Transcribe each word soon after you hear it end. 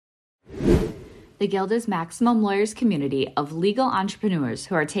The Guild is Maximum Lawyers' community of legal entrepreneurs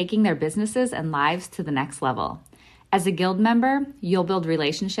who are taking their businesses and lives to the next level. As a Guild member, you'll build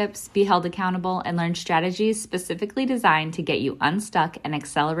relationships, be held accountable, and learn strategies specifically designed to get you unstuck and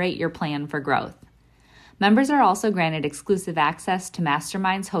accelerate your plan for growth. Members are also granted exclusive access to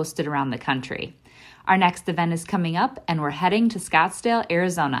masterminds hosted around the country. Our next event is coming up, and we're heading to Scottsdale,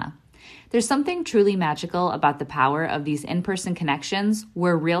 Arizona. There's something truly magical about the power of these in-person connections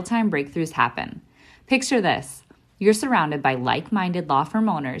where real-time breakthroughs happen. Picture this. You're surrounded by like-minded law firm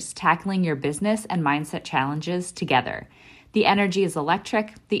owners tackling your business and mindset challenges together. The energy is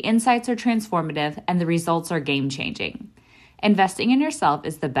electric, the insights are transformative, and the results are game-changing. Investing in yourself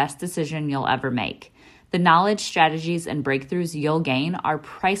is the best decision you'll ever make. The knowledge, strategies, and breakthroughs you'll gain are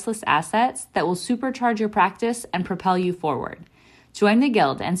priceless assets that will supercharge your practice and propel you forward. Join the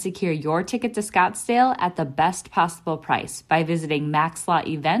Guild and secure your ticket to Scottsdale at the best possible price by visiting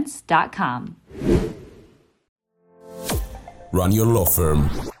maxlawevents.com. Run your law firm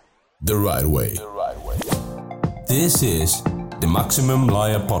the right way. This is the Maximum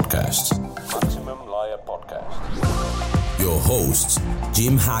Lawyer Podcast. Your hosts,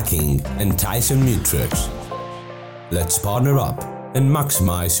 Jim Hacking and Tyson Mutrux. Let's partner up and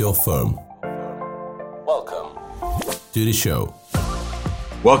maximize your firm. Welcome to the show.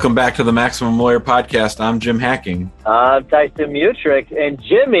 Welcome back to the Maximum Lawyer Podcast. I'm Jim Hacking. I'm Tyson Mutrux. And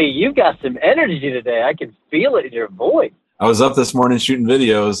Jimmy, you've got some energy today. I can feel it in your voice. I was up this morning shooting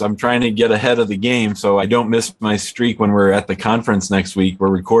videos. I'm trying to get ahead of the game so I don't miss my streak when we're at the conference next week.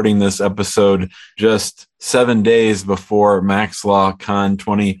 We're recording this episode just 7 days before Max Law Con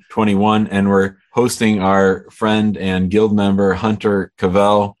 2021, and we're hosting our friend and Guild member, Hunter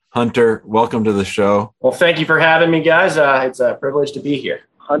Cavell. Hunter, welcome to the show. Well, thank you for having me, guys. It's a privilege to be here.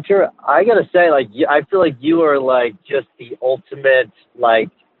 Hunter, I got to say, I feel like you are just the ultimate,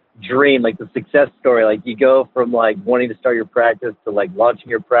 dream, the success story. You go from wanting to start your practice to launching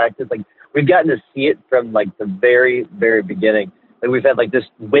your practice. We've gotten to see it from the very, very beginning. We've had this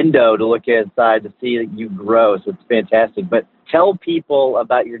window to look inside to see that you grow. So it's fantastic. But tell people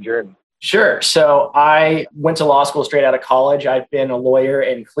about your journey. Sure. So I went to law school straight out of college. I've been a lawyer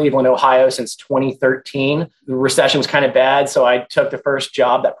in Cleveland, Ohio since 2013. The recession was kind of bad, so I took the first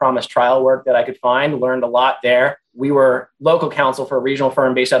job that promised trial work that I could find, learned a lot there. We were local counsel for a regional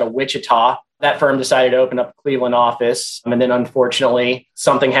firm based out of Wichita. That firm decided to open up a Cleveland office. And then unfortunately,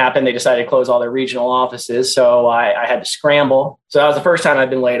 something happened. They decided to close all their regional offices. So I had to scramble. So that was the first time I'd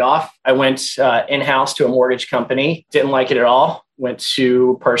been laid off. I went in-house to a mortgage company. Didn't like it at all. Went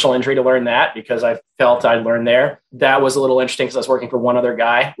to personal injury to learn that because I felt I'd learned there. That was a little interesting because I was working for one other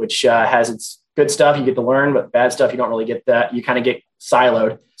guy, which has its good stuff you get to learn, but bad stuff, you don't really get that. You kind of get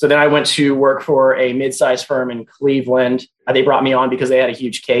siloed. So then I went to work for a mid-sized firm in Cleveland. They brought me on because they had a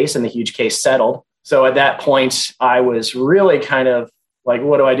huge case and the huge case settled. So at that point, I was really kind of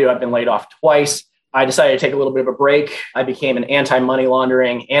what do I do? I've been laid off twice. I decided to take a little bit of a break. I became an anti-money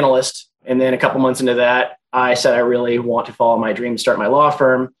laundering analyst. And then a couple months into that, I said, I really want to follow my dream to start my law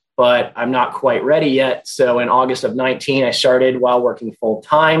firm, but I'm not quite ready yet. So in August of 19, I started while working full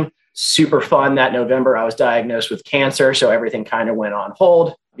time. Super fun. That November, I was diagnosed with cancer. So everything kind of went on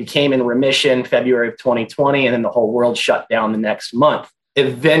hold, became in remission February of 2020. And then the whole world shut down the next month.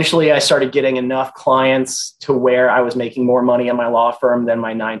 Eventually, I started getting enough clients to where I was making more money in my law firm than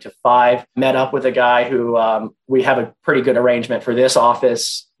my 9 to 5. Met up with a guy who we have a pretty good arrangement for this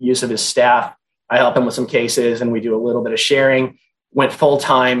office, use of his staff. I help him with some cases and we do a little bit of sharing. Went full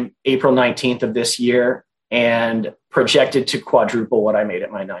time April 19th of this year and projected to quadruple what I made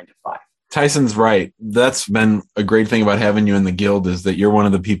at my 9 to 5. Tyson's right. That's been a great thing about having you in the Guild is that you're one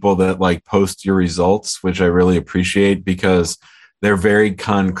of the people that post your results, which I really appreciate because they're very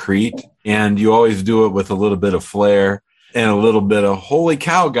concrete and you always do it with a little bit of flair and a little bit of, holy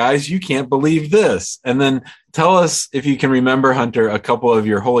cow, guys, you can't believe this. And then tell us, if you can remember, Hunter, a couple of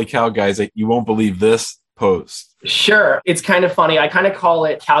your holy cow guys that you won't believe this post. Sure. It's kind of funny. I kind of call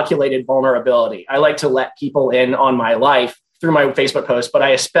it calculated vulnerability. I like to let people in on my life through my Facebook posts, but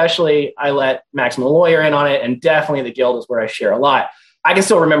I let Maximum Lawyer in on it. And definitely the Guild is where I share a lot. I can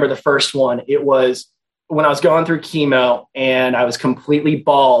still remember the first one. It was when I was going through chemo and I was completely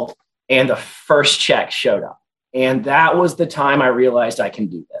bald and the first check showed up. And that was the time I realized I can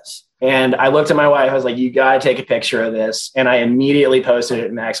do this. And I looked at my wife, I was like, you got to take a picture of this. And I immediately posted it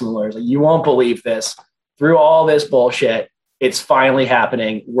at Maximum Lawyers. You won't believe this. Through all this bullshit, it's finally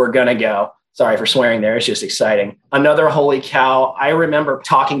happening. We're going to go. Sorry for swearing there. It's just exciting. Another holy cow. I remember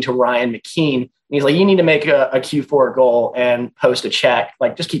talking to Ryan McKean. And he's like, you need to make a Q4 goal and post a check.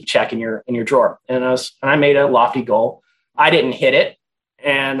 Just keep checking in your drawer. And I made a lofty goal. I didn't hit it.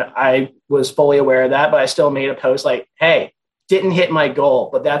 And I was fully aware of that, but I still made a post like, hey, didn't hit my goal,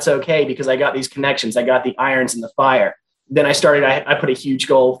 but that's okay because I got these connections. I got the irons in the fire. Then I put a huge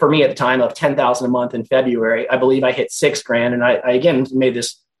goal for me at the time of 10,000 a month in February. I believe I hit $6,000. And I again made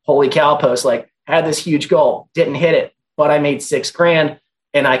this holy cow post, like had this huge goal, didn't hit it, but I made $6,000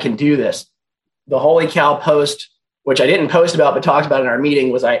 and I can do this. The holy cow post, which I didn't post about, but talked about in our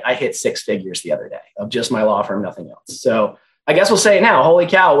meeting, was I hit six figures the other day of just my law firm, nothing else. So I guess we'll say it now, holy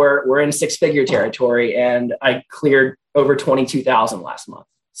cow, we're in six-figure territory, and I cleared over 22,000 last month.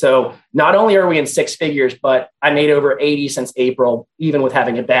 So not only are we in six figures, but I made over 80 since April, even with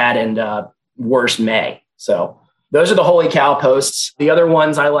having a bad and worse May. So those are the holy cow posts. The other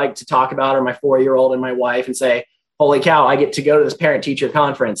ones I like to talk about are my 4-year-old and my wife, and say, holy cow, I get to go to this parent teacher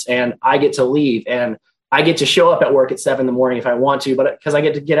conference and I get to leave and I get to show up at work at 7 a.m. if I want to, but because I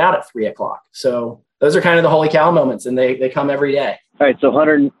get to get out at 3:00. So those are kind of the holy cow moments, and they come every day. All right. So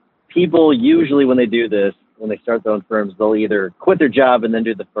Hunter, people usually when they do this, when they start their own firms, they'll either quit their job and then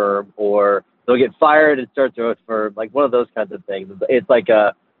do the firm, or they'll get fired and start their own firm, like one of those kinds of things. It's like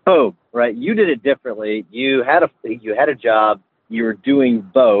right? You did it differently. You had a job. You were doing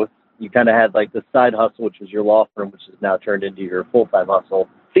both. You kind of had like the side hustle, which was your law firm, which has now turned into your full-time hustle.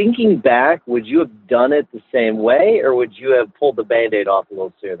 Thinking back, would you have done it the same way, or would you have pulled the Band-Aid off a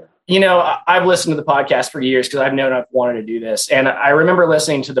little sooner? I've listened to the podcast for years because I've known I've wanted to do this. And I remember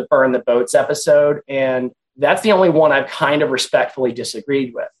listening to the Burn the Boats episode, and that's the only one I've kind of respectfully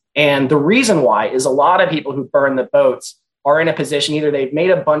disagreed with. And the reason why is a lot of people who burn the boats are in a position, either they've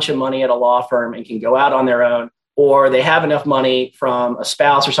made a bunch of money at a law firm and can go out on their own, or they have enough money from a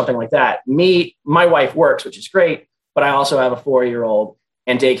spouse or something like that. My wife works, which is great, but I also have a 4-year-old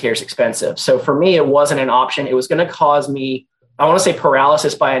and daycare is expensive. So for me, it wasn't an option. It was going to cause me, I want to say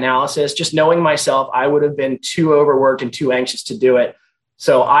paralysis by analysis. Just knowing myself, I would have been too overworked and too anxious to do it.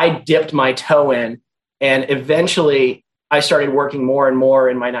 So I dipped my toe in, and eventually I started working more and more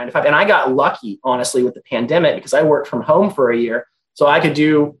in my 9 to 5. And I got lucky, honestly, with the pandemic because I worked from home for a year. So I could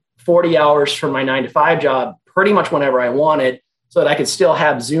do 40 hours from my 9 to 5 job pretty much whenever I wanted, so that I could still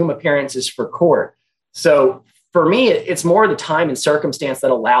have Zoom appearances for court. So for me, it's more the time and circumstance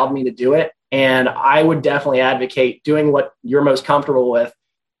that allowed me to do it. And I would definitely advocate doing what you're most comfortable with,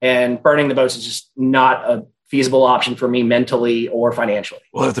 and burning the boats is just not a feasible option for me mentally or financially.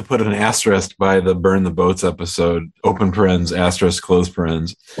 We'll have to put an asterisk by the Burn the Boats episode, open parens, asterisk, close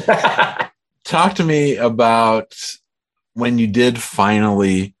parens. Talk to me about when you did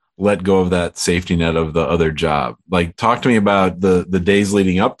finally let go of that safety net of the other job. Like, talk to me about the days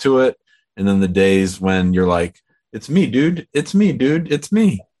leading up to it, and then the days when you're like, it's me, dude. It's me, dude. It's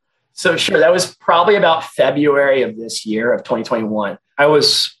me. So sure, that was probably about February of this year, of 2021. I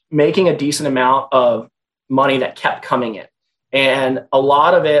was making a decent amount of money that kept coming in. And a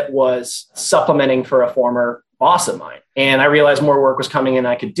lot of it was supplementing for a former boss of mine. And I realized more work was coming in,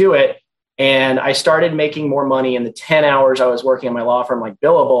 I could do it. And I started making more money in the 10 hours I was working in my law firm, like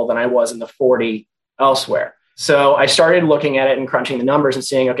billable, than I was in the 40 elsewhere. So I started looking at it and crunching the numbers and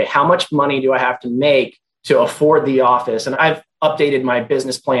seeing, okay, how much money do I have to make to afford the office? And I've updated my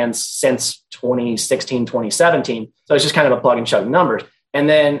business plans since 2016, 2017. So it's just kind of a plug and chug numbers. And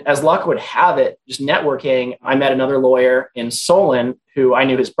then, as luck would have it, just networking, I met another lawyer in Solon who I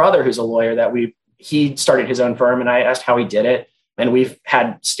knew his brother, who's a lawyer, that he started his own firm, and I asked how he did it. And we've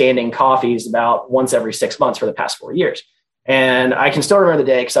had standing coffees about once every 6 months for the past 4 years. And I can still remember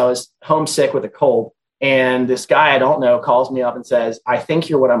the day because I was homesick with a cold. And this guy I don't know calls me up and says, I think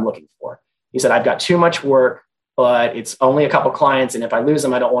you're what I'm looking for. He said, I've got too much work, but it's only a couple clients. And if I lose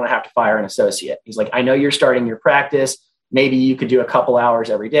them, I don't want to have to fire an associate. He's like, I know you're starting your practice. Maybe you could do a couple hours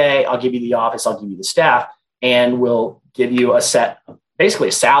every day. I'll give you the office. I'll give you the staff, and we'll give you basically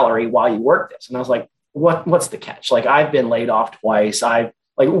a salary while you work this. And I was like, what's the catch? Like, I've been laid off twice.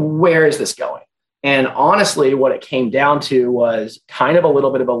 Where is this going? And honestly, what it came down to was kind of a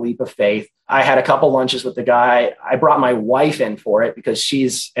little bit of a leap of faith. I had a couple lunches with the guy. I brought my wife in for it because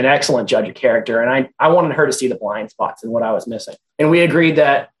she's an excellent judge of character. And I wanted her to see the blind spots and what I was missing. And we agreed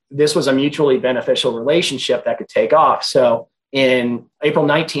that this was a mutually beneficial relationship that could take off. So in April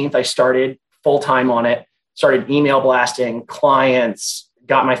 19th, I started full-time on it, started email blasting clients,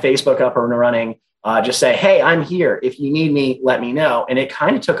 got my Facebook up and running, just say, hey, I'm here. If you need me, let me know. And it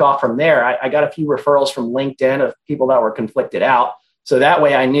kind of took off from there. I got a few referrals from LinkedIn of people that were conflicted out. So that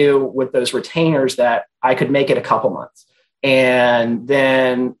way I knew with those retainers that I could make it a couple months. And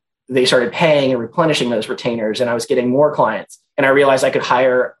then they started paying and replenishing those retainers, and I was getting more clients. And I realized I could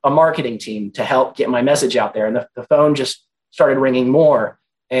hire a marketing team to help get my message out there. And the phone just started ringing more,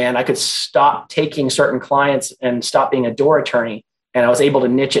 and I could stop taking certain clients and stop being a door attorney and I was able to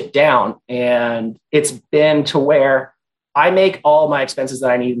niche it down. And it's been to where I make all my expenses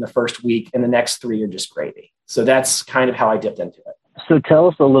that I need in the first week, and the next 3 are just gravy. So that's kind of how I dipped into it. So tell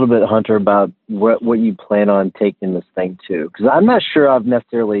us a little bit, Hunter, about what you plan on taking this thing to, because I'm not sure I've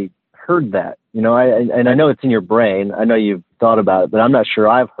necessarily heard that. You know, I know it's in your brain. I know you've thought about it, but I'm not sure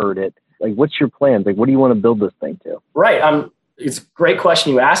I've heard it. Like, what's your plans? Like, what do you want to build this thing to? Right. It's a great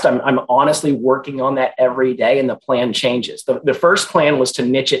question you asked. I'm honestly working on that every day, and the plan changes. The first plan was to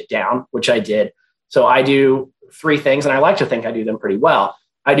niche it down, which I did. So I do 3 things, and I like to think I do them pretty well.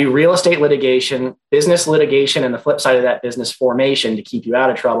 I do real estate litigation, business litigation, and the flip side of that, business formation to keep you out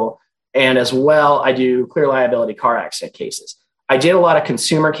of trouble. And as well, I do clear liability car accident cases. I did a lot of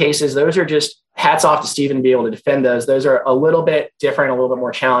consumer cases. Those are just hats off to Stephen to be able to defend those. Those are a little bit different, a little bit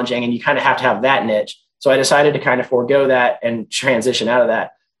more challenging, and you kind of have to have that niche. So I decided to kind of forego that and transition out of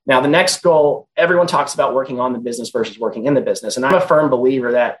that. Now, the next goal, everyone talks about working on the business versus working in the business. And I'm a firm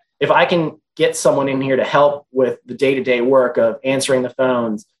believer that if I can get someone in here to help with the day-to-day work of answering the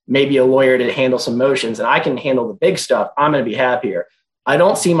phones, maybe a lawyer to handle some motions, and I can handle the big stuff, I'm going to be happier. I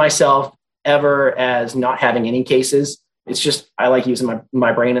don't see myself ever as not having any cases. It's just, I like using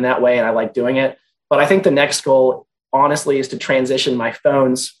my brain in that way, and I like doing it. But I think the next goal, honestly, is to transition my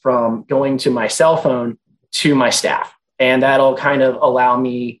phones from going to my cell phone to my staff. And that'll kind of allow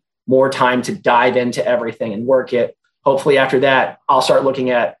me more time to dive into everything and work it. Hopefully after that, I'll start looking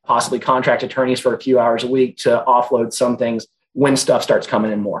at possibly contract attorneys for a few hours a week to offload some things when stuff starts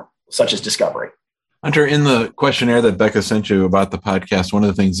coming in more, such as discovery. Hunter, in the questionnaire that Becca sent you about the podcast, one of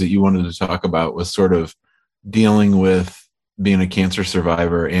the things that you wanted to talk about was sort of dealing with being a cancer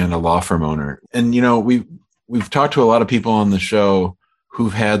survivor and a law firm owner. And, you know, we've talked to a lot of people on the show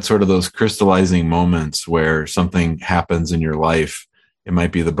who've had sort of those crystallizing moments where something happens in your life. It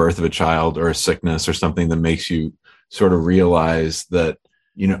might be the birth of a child or a sickness or something that makes you sort of realize that,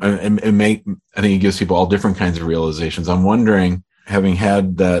 you know, I think it gives people all different kinds of realizations. I'm wondering, having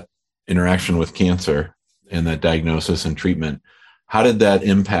had that interaction with cancer and that diagnosis and treatment, how did that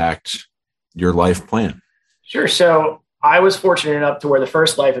impact your life plan? Sure. So I was fortunate enough to where the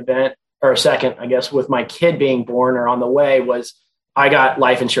first life event, or second, I guess, with my kid being born or on the way, was I got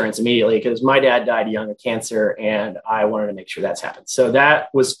life insurance immediately because my dad died young of cancer, and I wanted to make sure that's happened. So that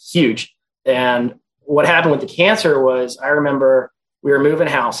was huge. And what happened with the cancer was, I remember we were moving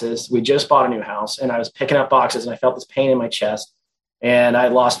houses. We just bought a new house, and I was picking up boxes, and I felt this pain in my chest, and I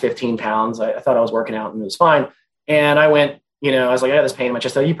lost 15 pounds. I thought I was working out and it was fine. And I went, I was like, I have this pain in my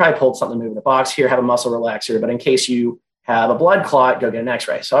chest. So you probably pulled something moving a box here, have a muscle relaxer, but in case you have a blood clot, go get an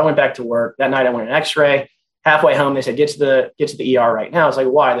x-ray. So I went back to work that night. I went an x-ray. Halfway home, they said, get to the ER right now. I was like,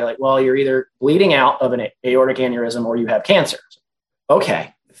 why? They're like, well, you're either bleeding out of an aortic aneurysm or you have cancer.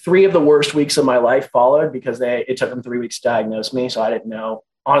 Okay. 3 of the worst weeks of my life followed because it took them 3 weeks to diagnose me. So I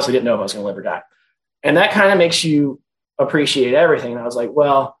honestly didn't know if I was going to live or die. And that kind of makes you appreciate everything. And I was like,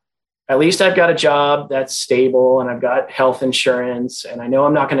 well, at least I've got a job that's stable and I've got health insurance and I know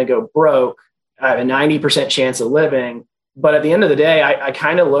I'm not going to go broke. I have a 90% chance of living. But at the end of the day, I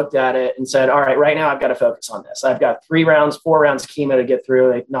kind of looked at it and said, all right, right now I've got to focus on this. I've got 4 rounds of chemo to get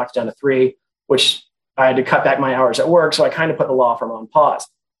through. They knocked it down to 3, which I had to cut back my hours at work. So I kind of put the law firm on pause.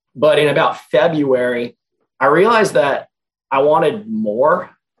 But in about February, I realized that I wanted more.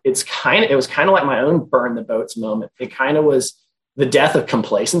 It was kind of like my own burn the boats moment. It kind of was the death of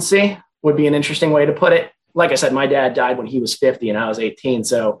complacency would be an interesting way to put it. Like I said, my dad died when he was 50 and I was 18.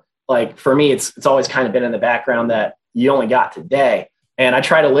 So like for me, it's always kind of been in the background that you only got today. And I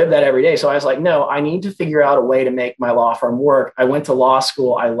try to live that every day. So I was like, no, I need to figure out a way to make my law firm work. I went to law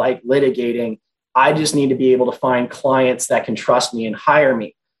school. I like litigating. I just need to be able to find clients that can trust me and hire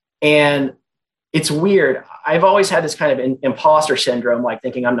me. And it's weird. I've always had this kind of imposter syndrome, like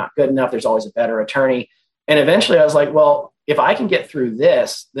thinking I'm not good enough. There's always a better attorney. And eventually I was like, well, if I can get through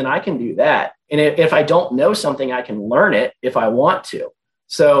this, then I can do that. And if I don't know something, I can learn it if I want to.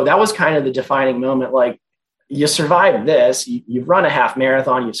 So that was kind of the defining moment. Like, you survived this, you've run a half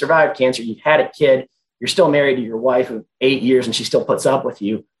marathon, you've survived cancer, you've had a kid, you're still married to your wife of 8 years and she still puts up with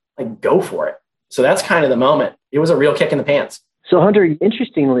you, like go for it. So that's kind of the moment. It was a real kick in the pants. So Hunter,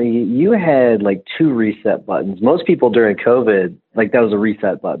 interestingly, you had like 2 reset buttons. Most people during COVID, like that was a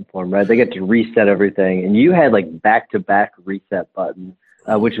reset button for them, right? They get to reset everything. And you had like back-to-back reset buttons,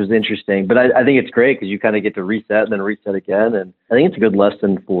 which was interesting. But I think it's great because you kind of get to reset and then reset again. And I think it's a good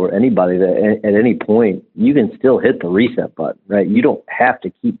lesson for anybody that at any point, you can still hit the reset button, right? You don't have to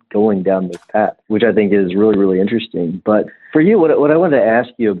keep going down this path, which I think is really, really interesting. But for you, what I wanted to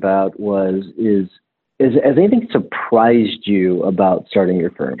ask you about has anything surprised you about starting your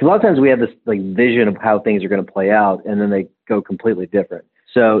firm? Because a lot of times we have this like vision of how things are going to play out, and then they go completely different.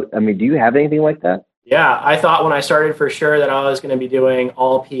 So, I mean, do you have anything like that? Yeah, I thought when I started for sure that I was going to be doing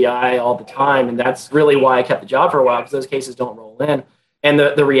all PI all the time. And that's really why I kept the job for a while, because those cases don't roll in. And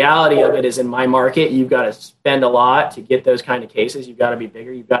the reality of it is, in my market, you've got to spend a lot to get those kind of cases. You've got to be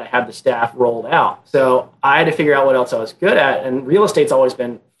bigger. You've got to have the staff rolled out. So I had to figure out what else I was good at. And real estate's always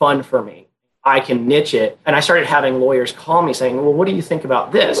been fun for me. I can niche it. And I started having lawyers call me saying, well, what do you think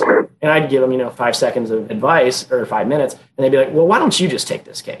about this? And I'd give them, 5 seconds of advice, or 5 minutes. And they'd be like, well, why don't you just take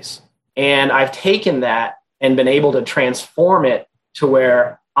this case? And I've taken that and been able to transform it to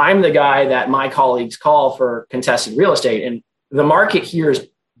where I'm the guy that my colleagues call for contested real estate. And the market here is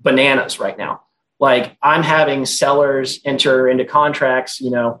bananas right now. Like, I'm having sellers enter into contracts,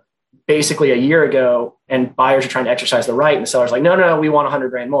 basically a year ago, and buyers are trying to exercise the right. And the seller's like, no, we want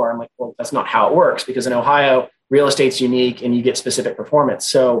 100 grand more. I'm like, well, that's not how it works, because in Ohio, real estate's unique and you get specific performance.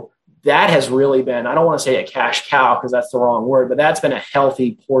 So that has really been, I don't want to say a cash cow because that's the wrong word, but that's been a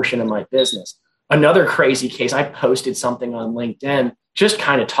healthy portion of my business. Another crazy case, I posted something on LinkedIn, just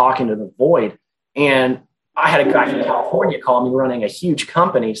kind of talking to the void. And I had a guy from California call me running a huge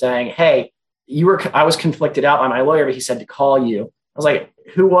company saying, hey, I was conflicted out by my lawyer, but he said to call you. I was like,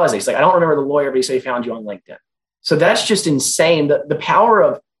 who was he? He's like, I don't remember the lawyer, but he said he found you on LinkedIn. So that's just insane. The power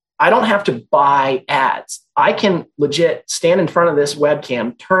of, I don't have to buy ads. I can legit stand in front of this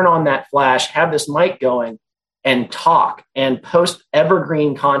webcam, turn on that flash, have this mic going, and talk and post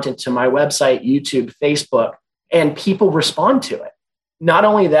evergreen content to my website, YouTube, Facebook, and people respond to it. Not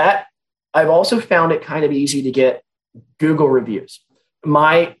only that, I've also found it kind of easy to get Google reviews.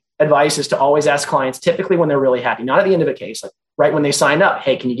 My advice is to always ask clients, typically when they're really happy, not at the end of a case, like right when they sign up,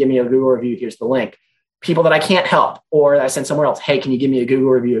 hey, can you give me a Google review? Here's the link. People that I can't help or that I send somewhere else, hey, can you give me a Google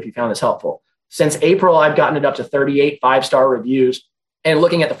review if you found this helpful? Since April, I've gotten it up to 38 5-star reviews. And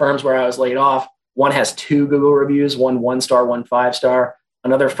looking at the firms where I was laid off, one has 2 Google reviews, one 1-star, one 5-star.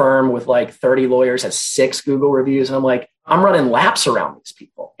 Another firm with like 30 lawyers has 6 Google reviews. And I'm like, I'm running laps around these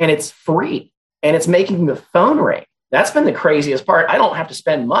people, and it's free, and it's making the phone ring. That's been the craziest part. I don't have to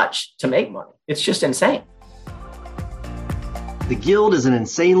spend much to make money. It's just insane. The Guild is an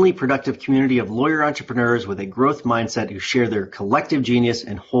insanely productive community of lawyer entrepreneurs with a growth mindset who share their collective genius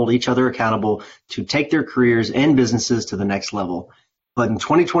and hold each other accountable to take their careers and businesses to the next level. But in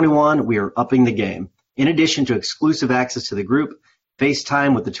 2021, we are upping the game. In addition to exclusive access to the group,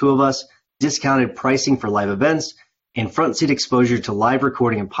 FaceTime with the 2 of us, discounted pricing for live events, and front seat exposure to live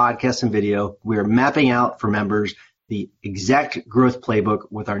recording and podcasts and video, we are mapping out for members the exact growth playbook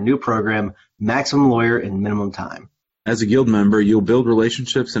with our new program, Maximum Lawyer in Minimum Time. As a Guild member, you'll build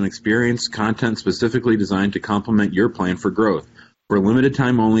relationships and experience content specifically designed to complement your plan for growth. For a limited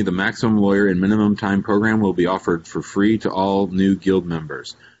time only, the Maximum Lawyer in Minimum Time program will be offered for free to all new Guild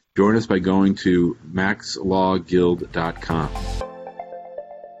members. Join us by going to maxlawguild.com.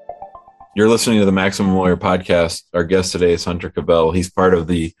 You're listening to the Maximum Lawyer podcast. Our guest today is Hunter Cavell. He's part of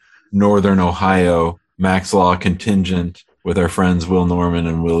the Northern Ohio Max Law contingent with our friends Will Norman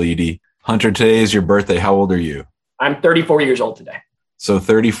and Will Eady. Hunter, today is your birthday. How old are you? I'm 34 years old today. So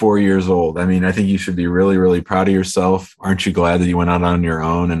 34 years old. I mean, I think you should be really, really proud of yourself. Aren't you glad that you went out on your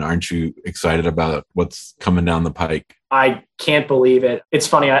own? And aren't you excited about what's coming down the pike? I can't believe it. It's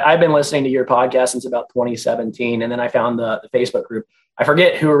funny. I've been listening to your podcast since about 2017. And then I found the Facebook group. I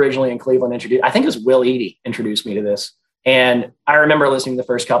forget who originally in Cleveland introduced. I think it was Will Eady introduced me to this. And I remember listening to the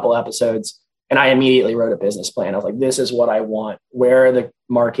first couple episodes, and I immediately wrote a business plan. I was like, this is what I want. Where are the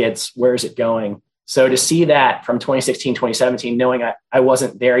markets? Where is it going? So to see that from 2016, 2017, knowing I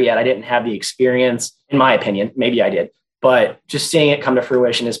wasn't there yet, I didn't have the experience, in my opinion, maybe I did, but just seeing it come to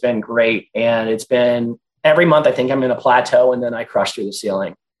fruition has been great. And it's been every month, I think I'm in a plateau, and then I crush through the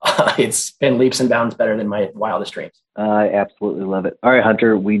ceiling. It's been leaps and bounds better than my wildest dreams. I absolutely love it. All right,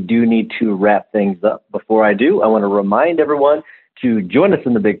 Hunter, we do need to wrap things up. Before I do, I want to remind everyone to join us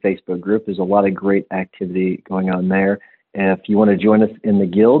in the big Facebook group. There's a lot of great activity going on there. If you want to join us in the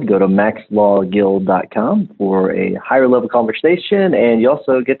Guild, go to maxlawguild.com for a higher level conversation. And you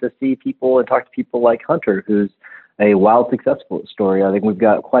also get to see people and talk to people like Hunter, who's a wild successful story. I think we've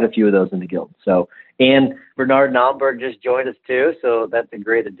got quite a few of those in the Guild. So, and Bernard Naumberg just joined us too. So that's a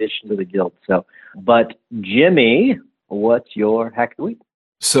great addition to the Guild. So, but Jimmy, what's your hack of the week?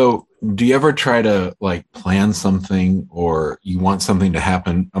 So do you ever try to plan something, or you want something to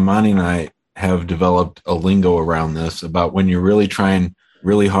happen? Amani and I have developed a lingo around this about when you're really trying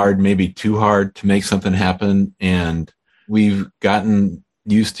really hard, maybe too hard to make something happen. And we've gotten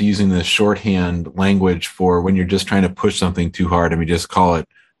used to using this shorthand language for when you're just trying to push something too hard, and we just call it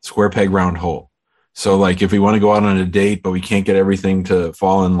square peg, round hole. So like if we want to go out on a date, but we can't get everything to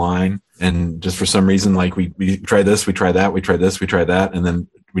fall in line, and just for some reason, like we try this, we try that, we try this, we try that, and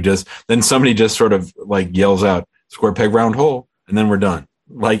then somebody just sort of like yells out square peg round hole, and then we're done.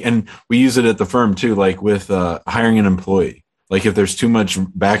 Like, and we use it at the firm too, like with hiring an employee. Like if there's too much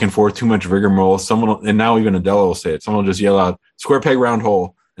back and forth, too much rigmarole, and now even Adela will say it, someone will just yell out square peg round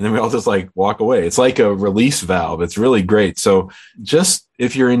hole. And then we all just like walk away. It's like a release valve. It's really great. So just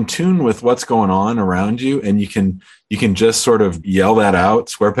if you're in tune with what's going on around you, and you can just sort of yell that out,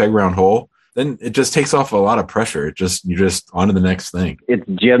 square peg round hole, then it just takes off a lot of pressure. You're just on to the next thing. It's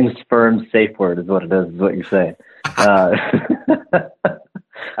Jim's firm safe word is what it is what you're saying.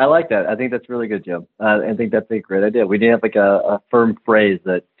 I like that. I think that's really good, Jim. I think that's a great idea. We didn't have like a firm phrase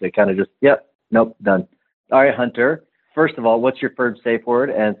that kind of just, yep, nope, done. All right, Hunter. First of all, what's your firm safe word?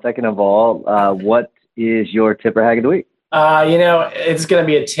 And second of all, what is your tip or hack of the week? It's going to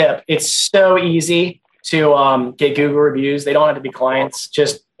be a tip. It's so easy to get Google reviews. They don't have to be clients.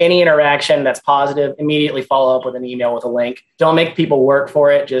 Just any interaction that's positive, immediately follow up with an email with a link. Don't make people work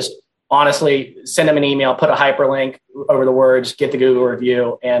for it. Just honestly send them an email, put a hyperlink over the words, get the Google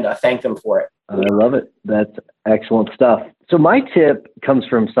review, and thank them for it. I love it. That's excellent stuff. So my tip comes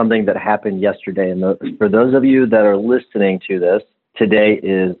from something that happened yesterday. And for those of you that are listening to this, today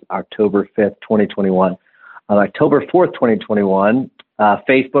is October 5th, 2021. On October 4th, 2021,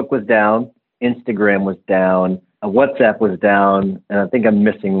 Facebook was down, Instagram was down, WhatsApp was down, and I think I'm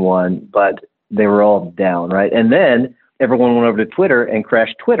missing one, but they were all down, right? And then everyone went over to Twitter and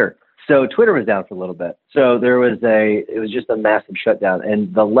crashed Twitter. So Twitter was down for a little bit. So it was just a massive shutdown.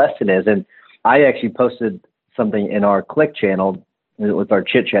 And the lesson is, and I actually posted something in our Click channel, with our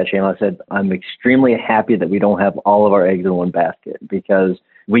Chit Chat channel. I said, I'm extremely happy that we don't have all of our eggs in one basket, because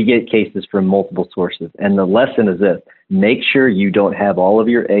we get cases from multiple sources. And the lesson is this: make sure you don't have all of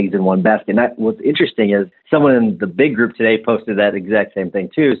your eggs in one basket. And what's interesting is someone in the big group today posted that exact same thing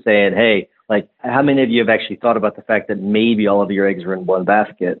too, saying, hey, like, how many of you have actually thought about the fact that maybe all of your eggs are in one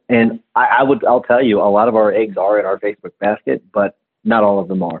basket? And I'll tell you, a lot of our eggs are in our Facebook basket, but not all of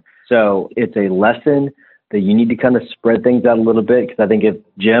them are. So it's a lesson that you need to kind of spread things out a little bit. Because I think if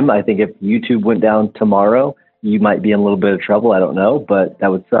YouTube went down tomorrow, you might be in a little bit of trouble. I don't know, but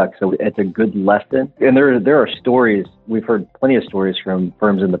that would suck. So it's a good lesson. And there are stories. We've heard plenty of stories from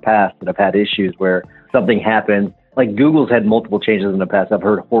firms in the past that have had issues where something happens. Like Google's had multiple changes in the past. I've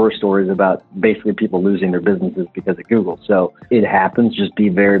heard horror stories about basically people losing their businesses because of Google. So it happens. Just be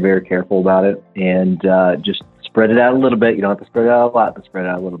very, very careful about it, and just spread it out a little bit. You don't have to spread it out a lot, but spread it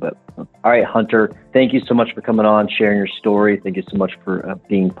out a little bit. All right, Hunter, thank you so much for coming on, sharing your story. Thank you so much for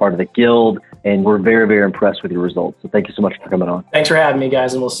being part of the Guild. And we're very, very impressed with your results. So thank you so much for coming on. Thanks for having me,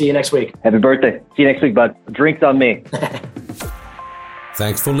 guys, and we'll see you next week. Happy birthday. See you next week, bud. Drinks on me.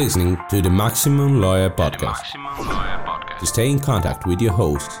 Thanks for listening to the Maximum Lawyer Podcast. To stay in contact with your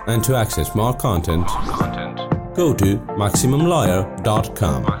host and to access more content, go to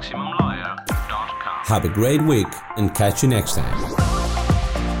MaximumLawyer.com. Have a great week and catch you next time.